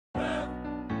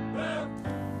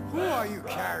are you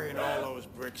carrying all those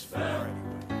bricks for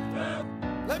anyway?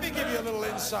 Let me give you a little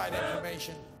inside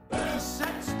information. He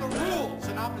sets the rules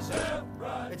in opposition.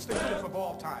 It's the goof of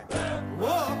all time.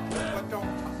 Look, but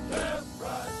don't touch.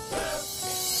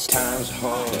 Times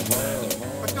hard,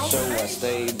 so I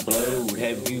stay blowed.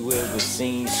 Have you ever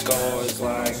seen scars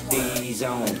like these? I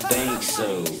don't think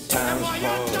so. Times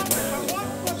hard,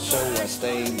 so I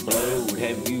stay blowed.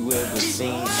 Have you ever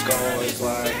seen scars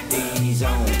like these?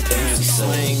 I don't think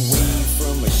so. Sling weed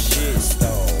from a shit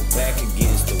stall, back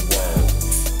against the wall.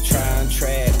 Try and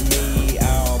trap me,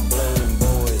 all blowing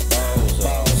boys balls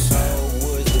off. Boss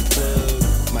was the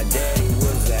plug, my daddy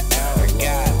was the outlaw.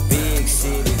 Got big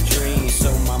city dreams,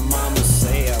 so my mama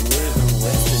say I'm living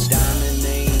west. The diamond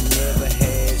ain't never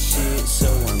had shit, so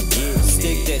I'm getting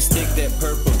stick that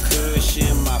purple kush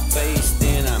in my face,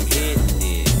 then I'm hitting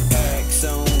it. Axe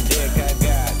on deck, I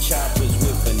got choppers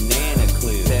with banana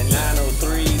clips. That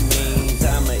 903 means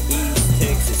I'm a East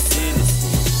Texas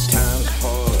citizen. Times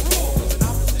hard,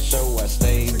 so I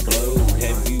stay blowed.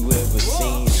 Have you ever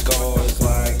seen scars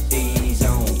like these? I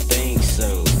don't think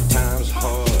so. Times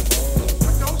hard,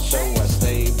 so I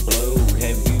stay blowed.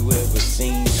 Have you ever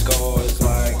seen scars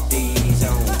like these? I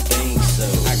don't think so.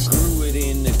 I grew it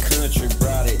in the country,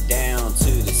 brought it down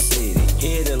to the city.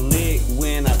 Hit a lick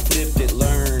when I flipped it,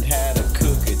 learned how to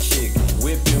cook a chicken.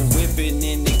 Whipping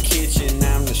in the kitchen,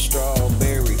 I'm the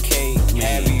strawberry cake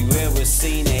man. Have you ever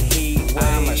seen a heat wave?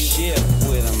 I'm a chef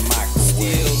with a microwave.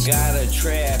 Still got a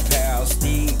trap house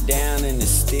deep down in the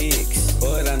sticks,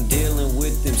 but I'm dealing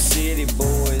with them city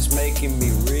boys making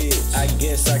me rich. I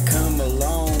guess I come a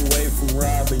long way from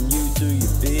robbing you through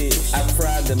your bitch. I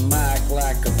fried the mic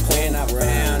like a when I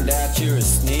found out you're a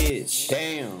snitch.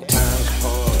 Damn. Times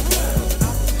hard,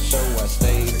 so I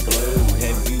stay blowed.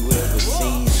 Have you ever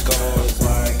seen scars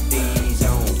like these? I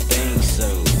don't think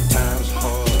so. Times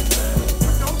hard,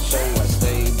 so I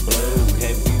stay blowed.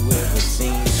 Have you ever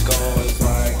seen scars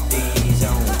like these?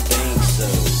 I don't think so.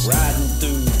 Riding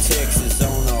through Texas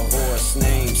on a horse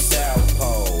named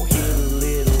Southpaw. Hit a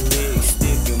little lick,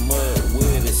 stick 'em up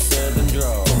with a southern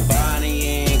draw. From Bonnie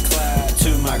and Clyde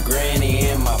to my granny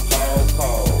and my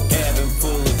pawpaw. Cabin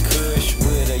full of kush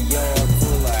with a yard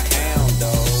full of hound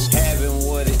dogs. Having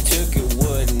what it took, it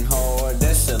wasn't hard.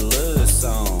 That's a love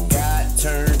song. Got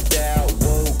turned out,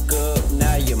 woke up,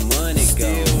 now your money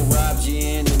gone. Still robbed you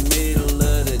in the middle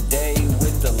of the day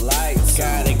with the lights.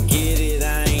 Gotta get it,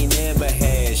 I ain't never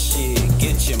had shit.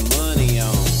 Get your money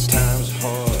on. Times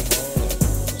hard,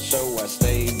 so I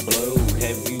stay blowed.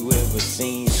 Have you ever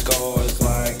seen scars